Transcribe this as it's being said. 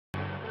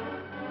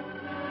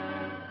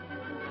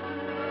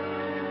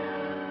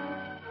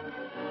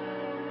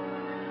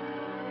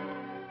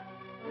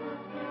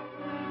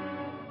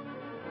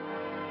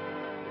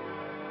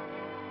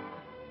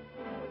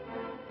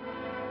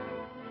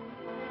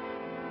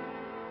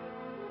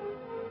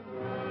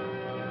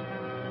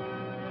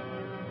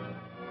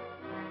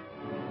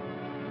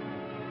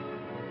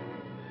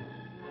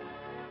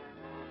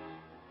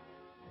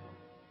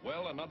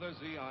Well, another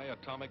ZI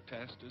atomic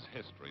test is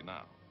history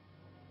now.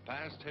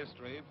 Past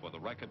history for the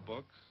record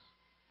books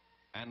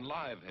and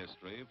live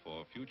history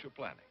for future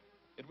planning.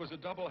 It was a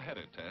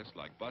double-header test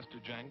like Buster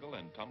Jangle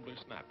and Tumbler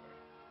Snapper,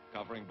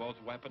 covering both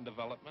weapon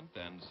development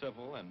and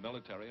civil and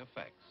military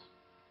effects.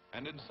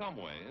 And in some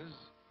ways,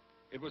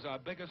 it was our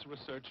biggest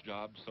research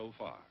job so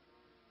far.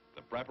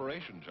 The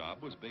preparation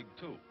job was big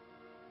too.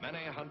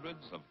 Many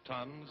hundreds of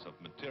tons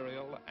of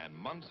material and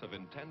months of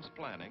intense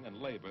planning and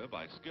labor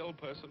by skilled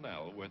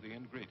personnel were the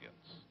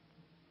ingredients,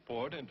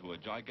 poured into a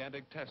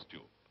gigantic test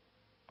tube,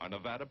 our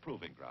Nevada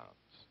proving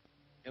grounds.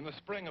 In the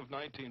spring of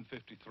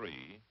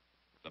 1953,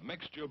 the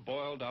mixture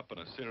boiled up in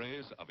a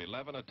series of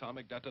 11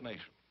 atomic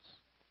detonations.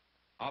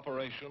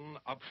 Operation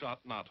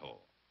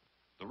Upshot-Knothole.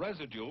 The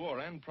residue or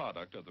end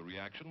product of the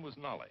reaction was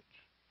knowledge,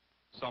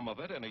 some of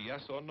it in a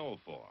yes or no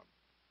form,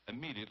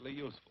 immediately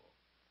useful,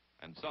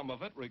 and some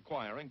of it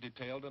requiring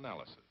detailed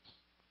analysis.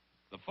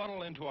 The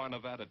funnel into our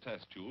Nevada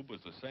test tube was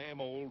the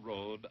same old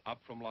road up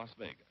from Las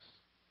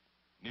Vegas.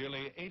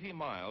 Nearly 80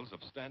 miles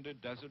of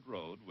standard desert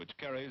road which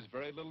carries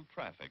very little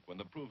traffic when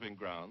the proving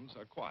grounds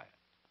are quiet.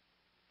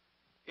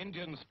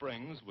 Indian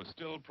Springs was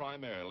still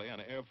primarily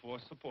an Air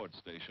Force support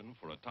station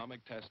for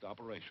atomic test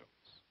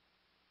operations.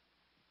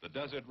 The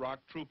Desert Rock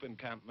Troop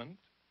encampment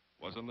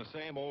was in the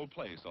same old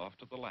place off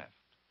to the left,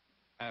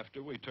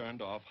 after we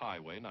turned off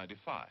Highway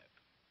 95.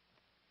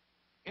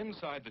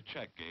 Inside the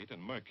check gate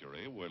and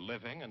Mercury were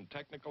living and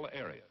technical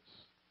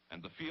areas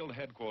and the field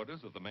headquarters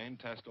of the main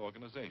test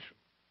organization,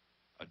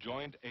 a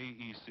joint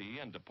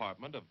AEC and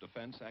Department of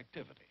Defense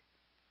activity.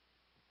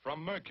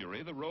 From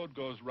Mercury, the road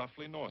goes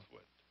roughly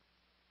northward.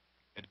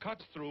 It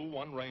cuts through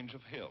one range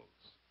of hills.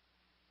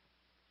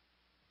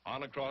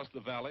 On across the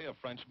valley of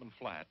Frenchman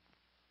Flat,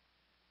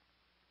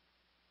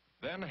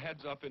 then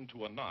heads up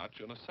into a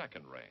notch in a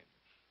second range.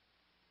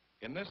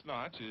 In this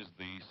notch is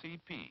the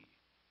CP,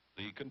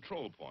 the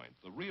control point,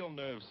 the real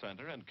nerve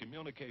center and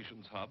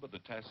communications hub of the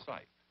test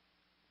site.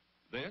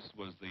 This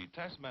was the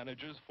test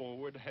manager's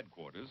forward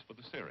headquarters for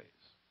the series,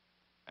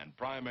 and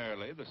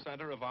primarily the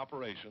center of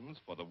operations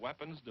for the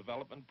weapons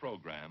development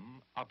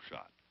program,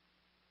 Upshot.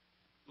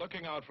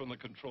 Looking out from the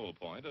control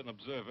point, an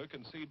observer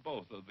can see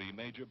both of the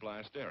major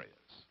blast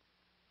areas.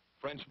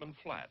 Frenchman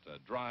Flat, a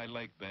dry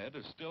lake bed,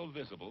 is still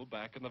visible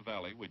back in the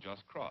valley we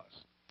just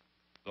crossed,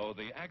 though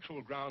the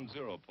actual ground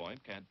zero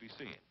point can't be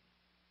seen.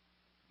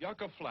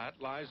 Yucca Flat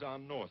lies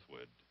on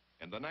northward,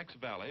 in the next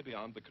valley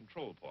beyond the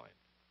control point.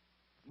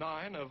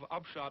 9 of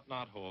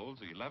Upshot-Knothole's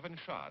 11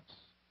 shots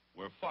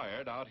were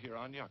fired out here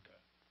on Yucca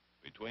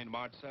between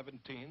March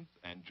 17th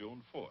and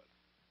June 4th.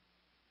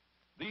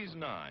 These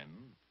 9,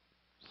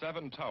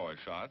 7 tower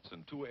shots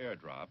and 2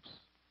 airdrops,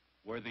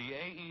 were the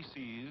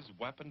AEC's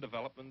weapon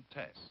development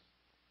tests.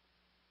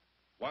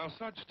 While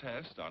such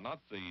tests are not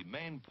the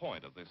main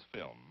point of this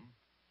film,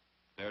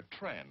 their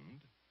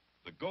trend,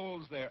 the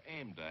goals they're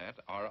aimed at,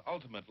 are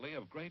ultimately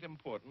of great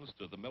importance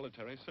to the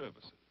military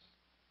services.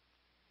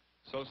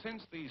 So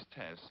since these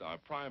tests are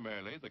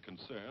primarily the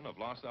concern of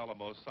Los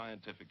Alamos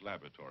Scientific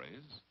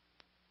Laboratories,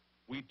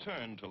 we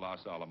turn to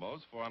Los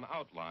Alamos for an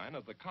outline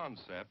of the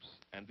concepts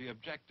and the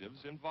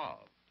objectives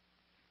involved.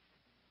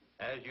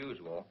 As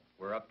usual,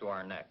 we're up to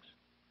our necks,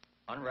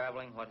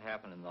 unraveling what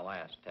happened in the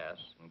last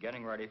tests and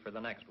getting ready for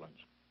the next ones.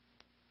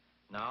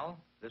 Now,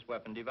 this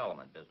weapon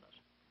development business.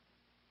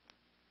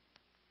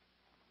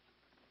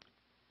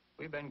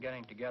 We've been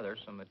getting together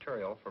some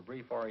material for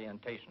brief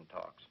orientation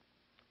talks.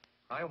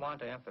 I want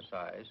to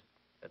emphasize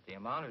that the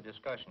amount of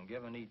discussion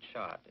given each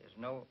shot is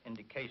no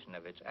indication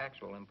of its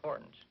actual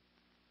importance.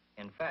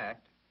 In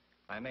fact,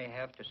 I may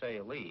have to say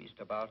least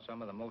about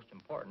some of the most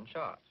important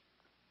shots.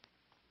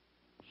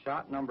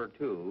 Shot number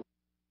 2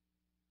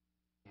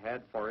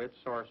 had for its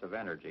source of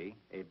energy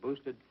a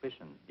boosted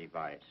fission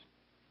device.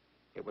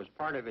 It was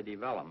part of a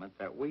development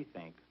that we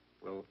think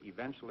will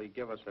eventually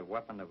give us a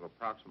weapon of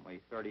approximately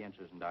 30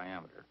 inches in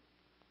diameter.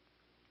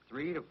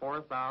 3,000 to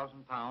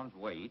 4,000 pounds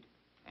weight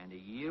and a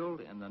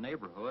yield in the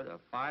neighborhood of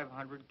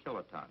 500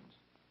 kilotons,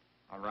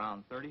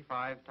 around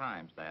 35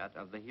 times that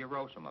of the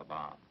Hiroshima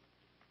bomb.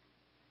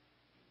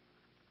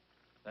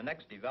 The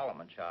next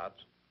development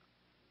shots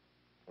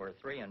were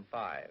 3 and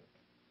 5.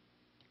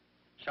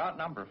 Shot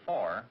number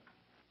 4,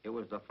 it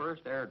was the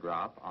first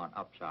airdrop on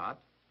Upshot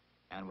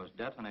and was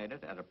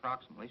detonated at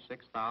approximately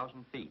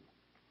 6,000 feet,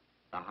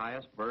 the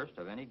highest burst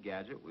of any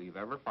gadget we've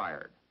ever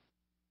fired.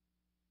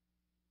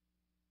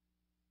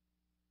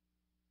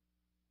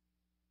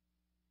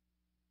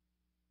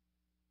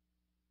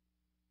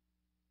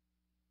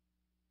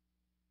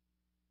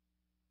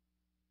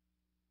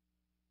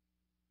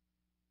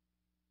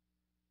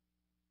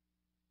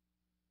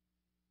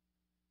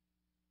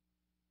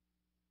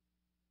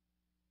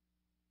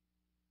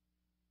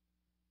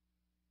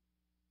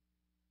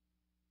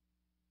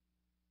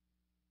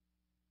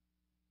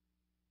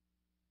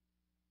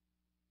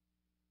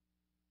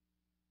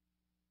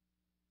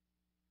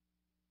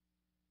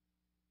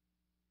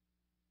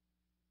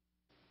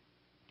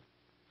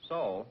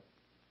 So,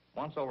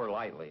 once over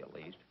lightly at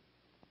least,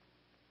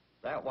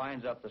 that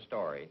winds up the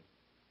story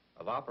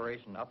of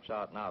Operation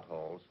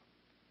Upshot-Knothole's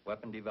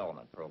weapon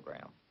development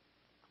program.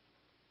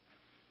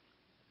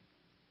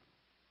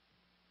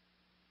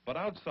 But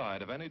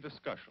outside of any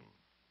discussion,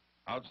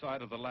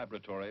 outside of the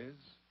laboratories,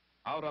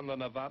 out on the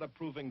Nevada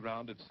proving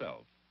ground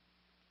itself,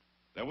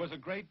 there was a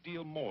great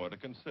deal more to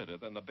consider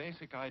than the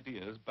basic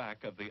ideas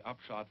back of the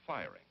upshot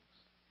firings.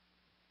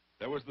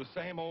 There was the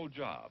same old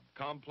job,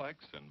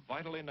 complex and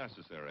vitally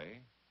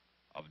necessary,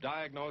 of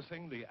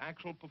diagnosing the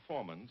actual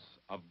performance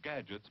of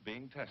gadgets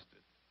being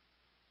tested.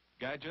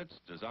 Gadgets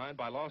designed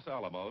by Los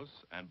Alamos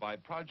and by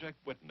Project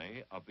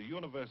Whitney of the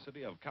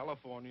University of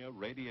California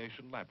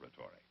Radiation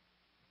Laboratory.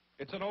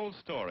 It's an old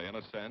story, in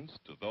a sense,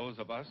 to those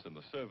of us in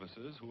the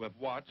services who have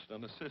watched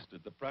and assisted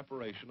the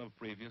preparation of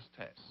previous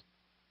tests.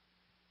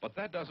 But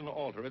that doesn't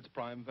alter its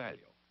prime value.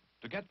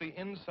 To get the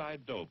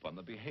inside dope on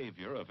the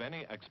behavior of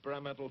any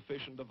experimental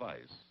fission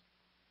device,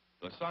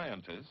 the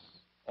scientists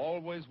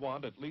always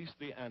want at least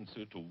the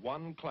answer to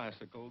one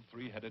classical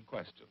three-headed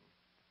question.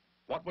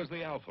 What was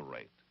the alpha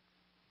rate,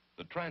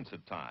 the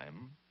transit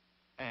time,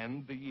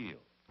 and the yield?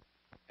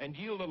 And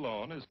yield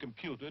alone is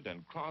computed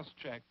and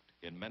cross-checked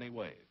in many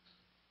ways.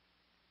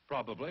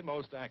 Probably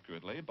most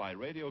accurately by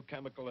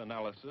radiochemical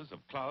analysis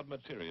of cloud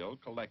material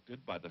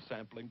collected by the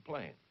sampling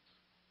planes,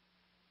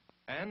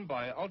 and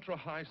by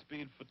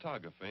ultra-high-speed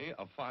photography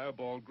of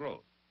fireball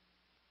growth.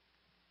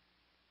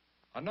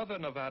 Another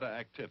Nevada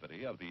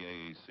activity of the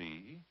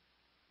AEC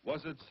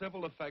was its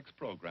civil effects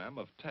program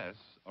of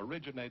tests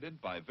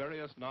originated by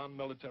various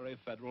non-military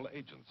federal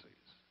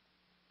agencies.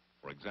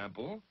 For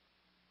example,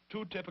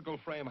 2 typical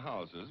frame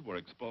houses were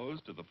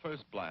exposed to the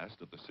first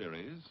blast of the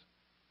series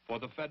for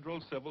the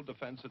Federal Civil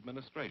Defense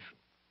Administration.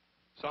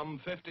 Some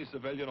 50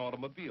 civilian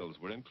automobiles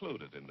were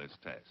included in this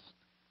test.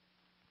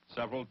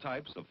 Several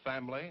types of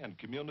family and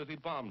community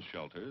bomb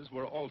shelters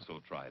were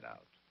also tried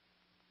out.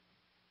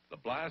 The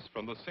blast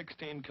from the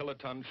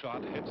 16-kiloton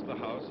shot hits the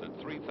house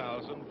at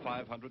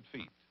 3,500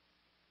 feet,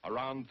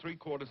 around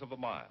 3/4 of a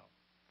mile,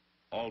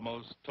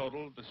 almost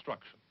total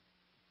destruction.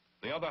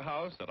 The other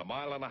house at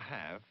 1.5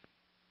 miles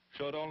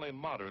showed only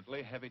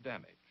moderately heavy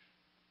damage.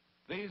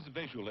 These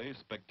visually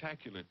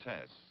spectacular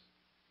tests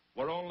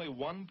were only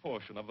one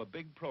portion of a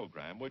big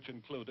program which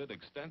included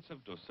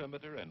extensive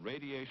dosimeter and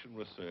radiation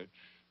research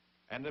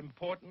and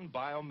important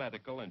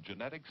biomedical and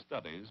genetic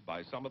studies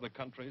by some of the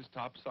country's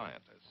top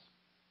scientists.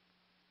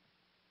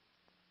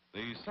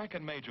 The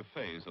second major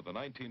phase of the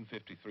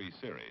 1953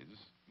 series,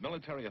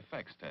 military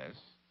effects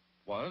tests,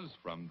 was,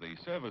 from the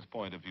service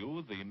point of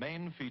view, the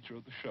main feature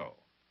of the show.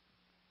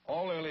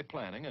 All early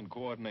planning and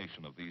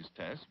coordination of these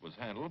tests was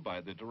handled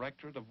by the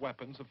Directorate of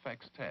Weapons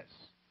Effects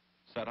Tests,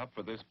 set up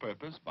for this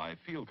purpose by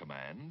Field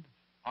Command,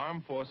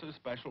 Armed Forces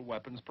Special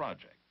Weapons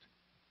Project.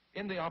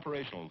 In the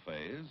operational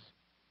phase,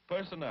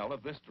 personnel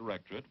of this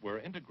directorate were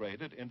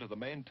integrated into the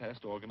main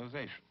test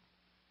organization.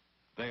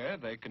 There,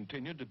 they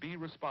continued to be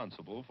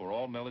responsible for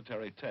all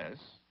military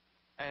tests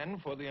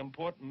and for the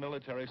important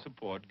military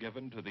support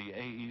given to the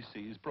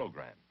AEC's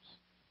programs.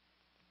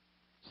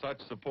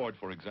 Such support,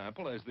 for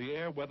example, as the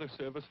Air Weather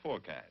Service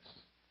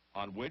forecasts,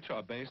 on which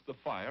are based the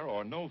fire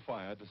or no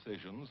fire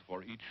decisions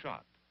for each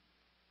shot.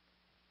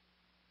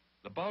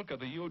 The bulk of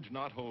the huge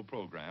Knothole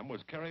program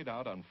was carried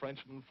out on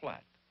Frenchman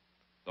Flat,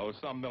 though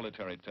some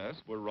military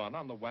tests were run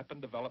on the weapon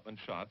development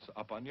shots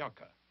up on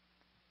Yucca.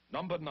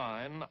 Number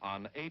 9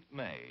 on 8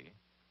 May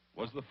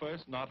was the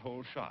first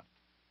Knothole shot,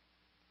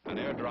 an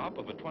airdrop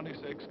of a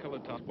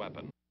 26-kiloton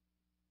weapon.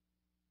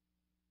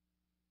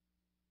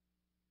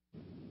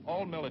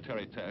 All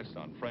military tests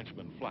on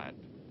Frenchman Flat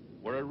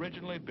were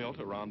originally built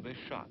around this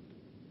shot.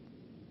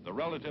 The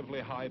relatively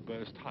high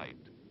burst height,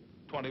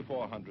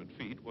 2,400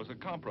 feet, was a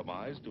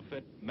compromise to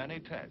fit many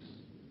tests,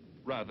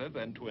 rather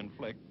than to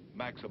inflict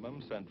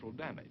maximum central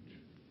damage.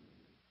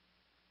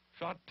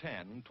 Shot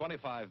 10,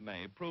 25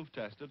 May,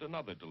 proof-tested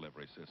another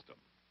delivery system,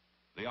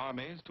 the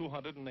Army's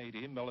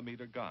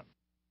 280-millimeter gun.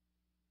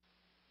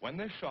 When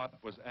this shot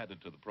was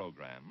added to the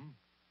program,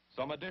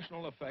 some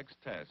additional effects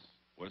tests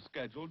were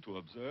scheduled to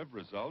observe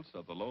results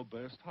of the low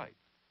burst height,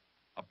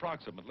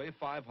 approximately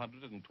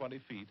 520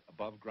 feet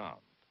above ground.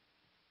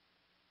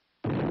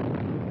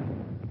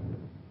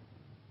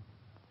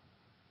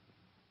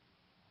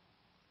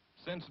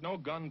 Since no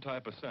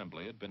gun-type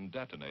assembly had been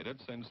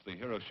detonated since the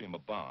Hiroshima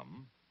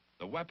bomb,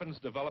 the weapons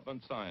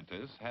development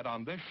scientists had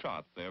on this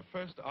shot their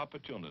first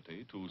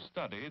opportunity to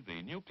study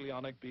the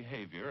nucleonic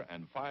behavior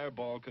and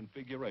fireball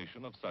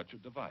configuration of such a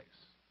device.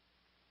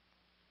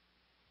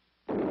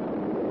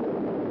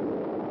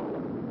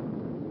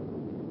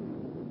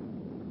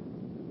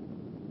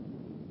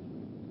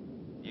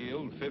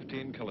 Yield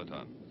 15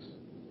 kilotons.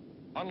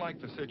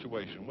 Unlike the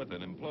situation with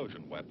an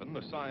implosion weapon,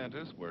 the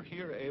scientists were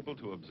here able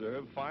to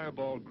observe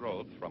fireball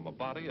growth from a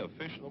body of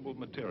fissionable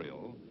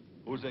material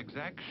whose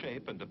exact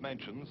shape and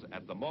dimensions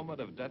at the moment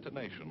of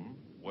detonation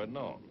were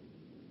known.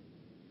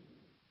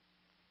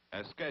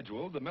 As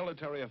scheduled, the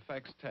military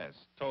effects tests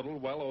total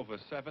well over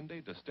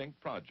 70 distinct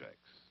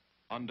projects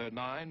under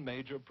 9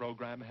 major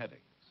program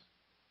headings.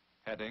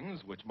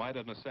 Headings which might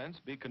in a sense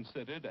be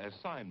considered as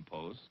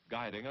signposts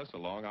guiding us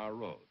along our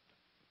road.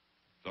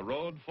 The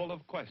road full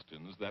of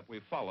questions that we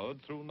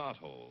followed through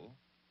Knothole,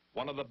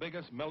 one of the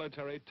biggest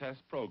military test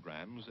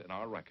programs in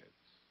our records.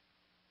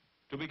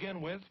 To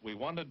begin with, we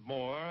wanted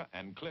more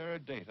and clearer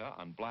data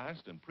on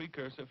blast and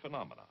precursor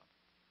phenomena,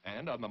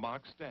 and on the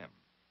Mach stem,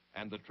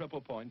 and the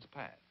triple points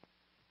path.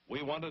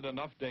 We wanted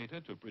enough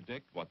data to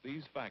predict what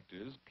these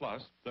factors,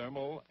 plus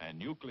thermal and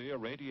nuclear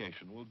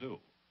radiation, will do,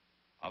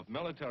 of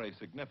military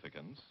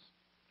significance,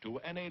 to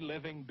any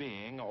living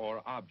being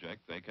or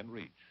object they can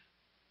reach.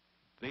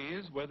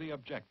 These were the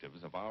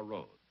objectives of our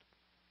road.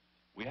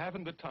 We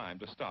haven't the time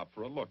to stop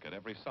for a look at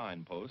every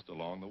signpost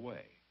along the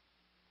way.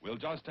 We'll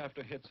just have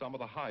to hit some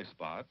of the high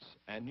spots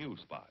and new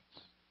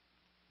spots.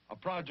 A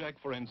project,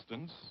 for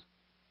instance,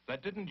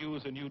 that didn't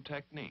use a new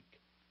technique,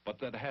 but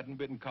that hadn't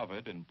been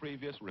covered in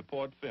previous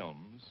report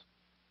films,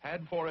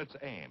 had for its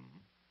aim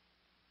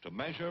to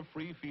measure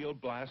free field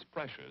blast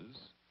pressures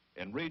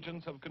in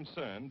regions of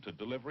concern to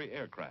delivery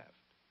aircraft,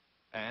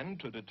 and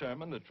to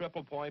determine the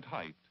triple point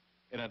height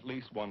in at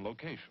least one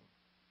location.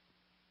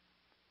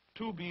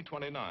 2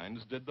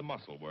 B-29s did the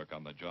muscle work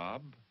on the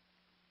job.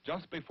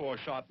 Just before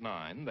shot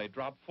 9, they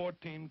dropped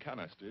 14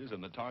 canisters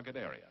in the target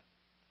area,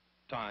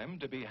 timed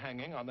to be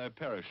hanging on their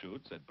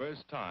parachutes at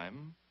burst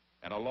time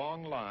and a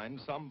long line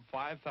some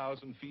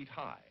 5,000 feet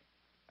high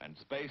and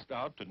spaced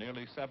out to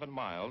nearly 7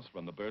 miles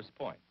from the burst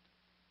point.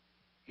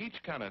 Each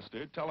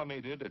canister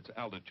telemetered its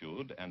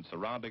altitude and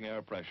surrounding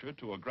air pressure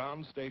to a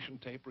ground station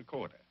tape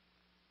recorder.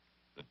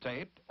 The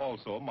tape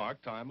also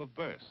marked time of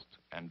burst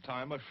and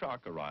time of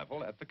shock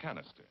arrival at the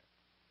canister.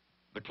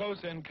 The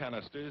close-in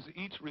canisters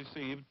each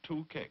received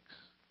 2 kicks,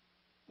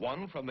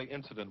 one from the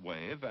incident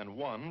wave and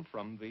one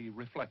from the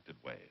reflected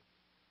wave.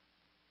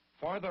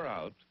 Farther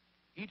out,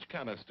 each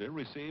canister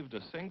received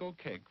a single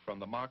kick from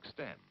the Mach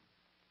stem,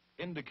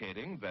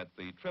 indicating that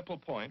the triple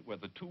point where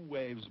the 2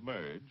 waves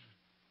merge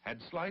had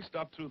sliced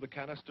up through the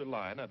canister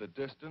line at a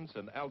distance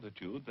and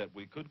altitude that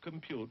we could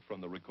compute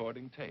from the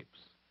recording tapes.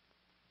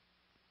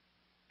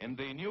 In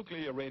the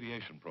nuclear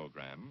radiation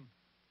program,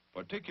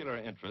 particular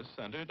interest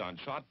centered on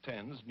Shot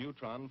 10's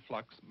neutron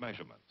flux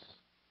measurements,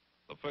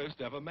 the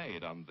first ever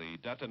made on the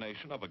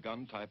detonation of a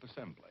gun-type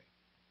assembly.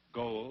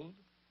 Gold,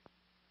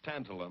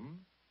 tantalum,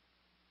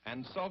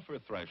 and sulfur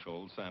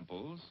threshold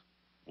samples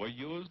were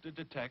used to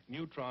detect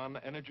neutron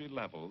energy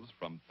levels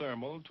from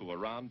thermal to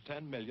around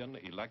 10 million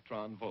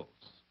electron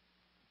volts.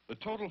 The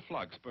total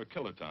flux per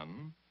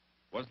kiloton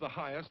was the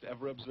highest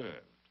ever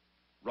observed,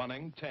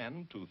 running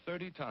 10 to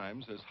 30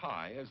 times as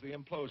high as the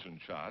implosion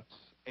shots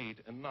 8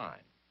 and 9,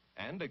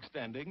 and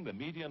extending the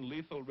median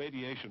lethal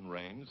radiation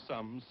range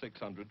some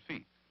 600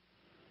 feet.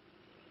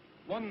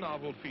 One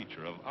novel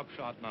feature of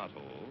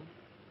Upshot-Knothole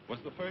was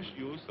the first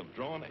use of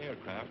drone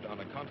aircraft on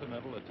a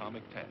continental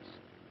atomic test.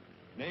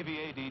 Navy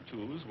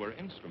AD-2s were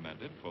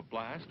instrumented for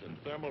blast and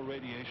thermal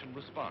radiation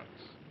response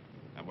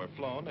and were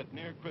flown at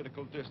near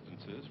critical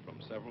distances from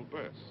several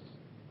bursts.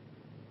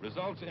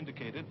 Results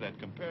indicated that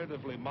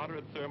comparatively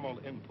moderate thermal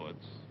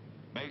inputs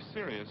may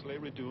seriously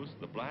reduce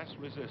the blast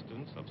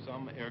resistance of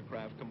some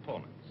aircraft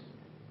components.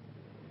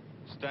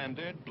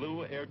 Standard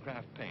blue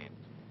aircraft paint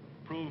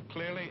proved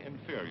clearly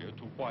inferior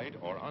to white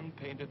or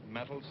unpainted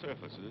metal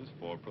surfaces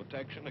for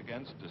protection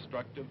against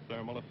destructive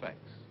thermal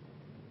effects.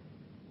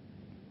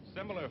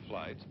 Similar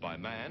flights by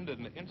manned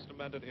and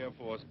instrumented Air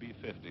Force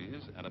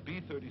B-50s and a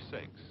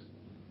B-36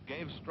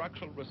 gave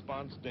structural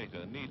response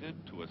data needed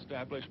to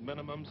establish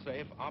minimum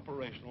safe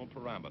operational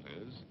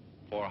parameters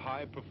for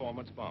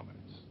high-performance bombers.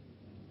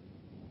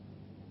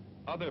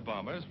 Other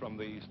bombers from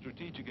the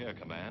Strategic Air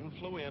Command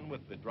flew in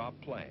with the drop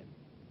plane,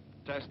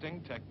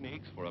 testing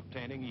techniques for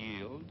obtaining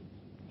yield,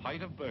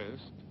 height of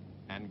burst,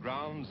 and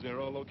ground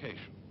zero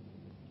location,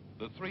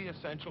 the 3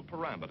 essential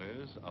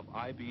parameters of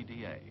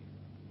IBDA,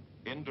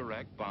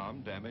 indirect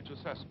bomb damage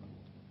assessment.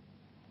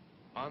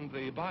 On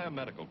the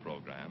biomedical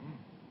program,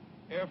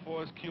 Air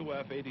Force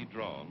QF-80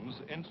 drones,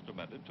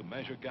 instrumented to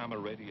measure gamma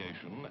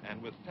radiation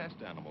and with test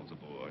animals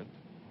aboard,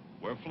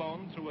 were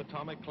flown through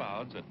atomic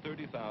clouds at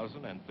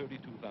 30,000 and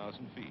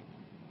 32,000 feet.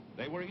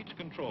 They were each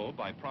controlled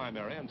by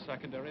primary and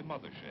secondary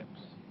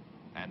motherships,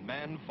 and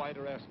manned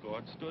fighter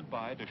escorts stood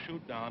by to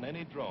shoot down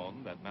any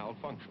drone that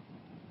malfunctioned.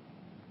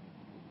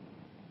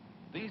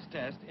 These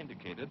tests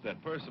indicated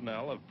that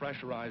personnel of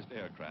pressurized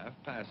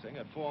aircraft passing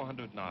at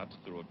 400 knots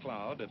through a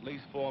cloud at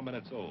least 4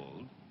 minutes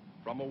old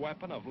from a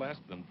weapon of less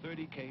than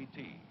 30 KT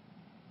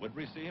would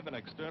receive an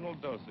external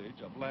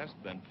dosage of less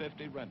than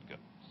 50 Roentgens,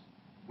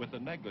 with a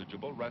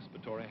negligible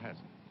respiratory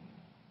hazard.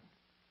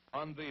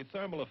 On the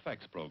thermal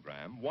effects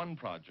program, one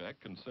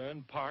project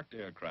concerned parked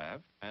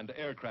aircraft and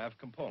aircraft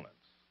components,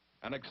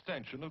 an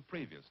extension of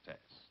previous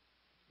tests.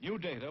 New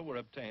data were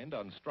obtained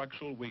on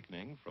structural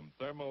weakening from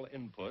thermal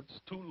inputs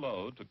too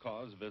low to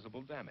cause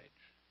visible damage.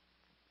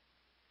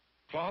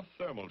 Cloth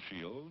thermal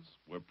shields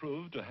were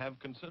proved to have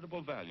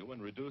considerable value in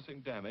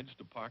reducing damage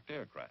to parked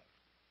aircraft.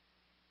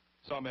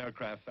 Some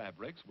aircraft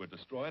fabrics were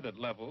destroyed at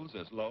levels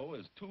as low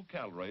as 2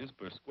 calories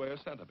per square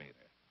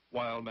centimeter,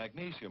 while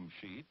magnesium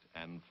sheet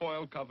and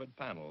foil-covered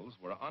panels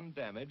were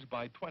undamaged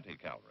by 20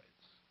 calories.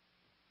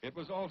 It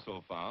was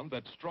also found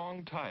that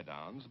strong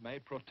tie-downs may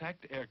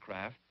protect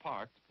aircraft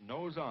parked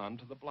nose-on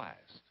to the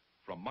blast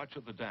from much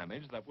of the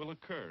damage that will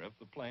occur if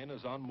the plane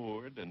is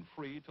unmoored and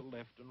free to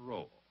lift and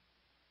roll.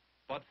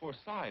 But for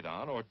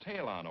side-on or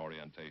tail-on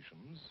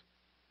orientations,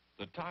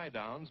 the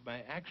tie-downs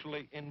may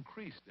actually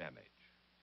increase damage.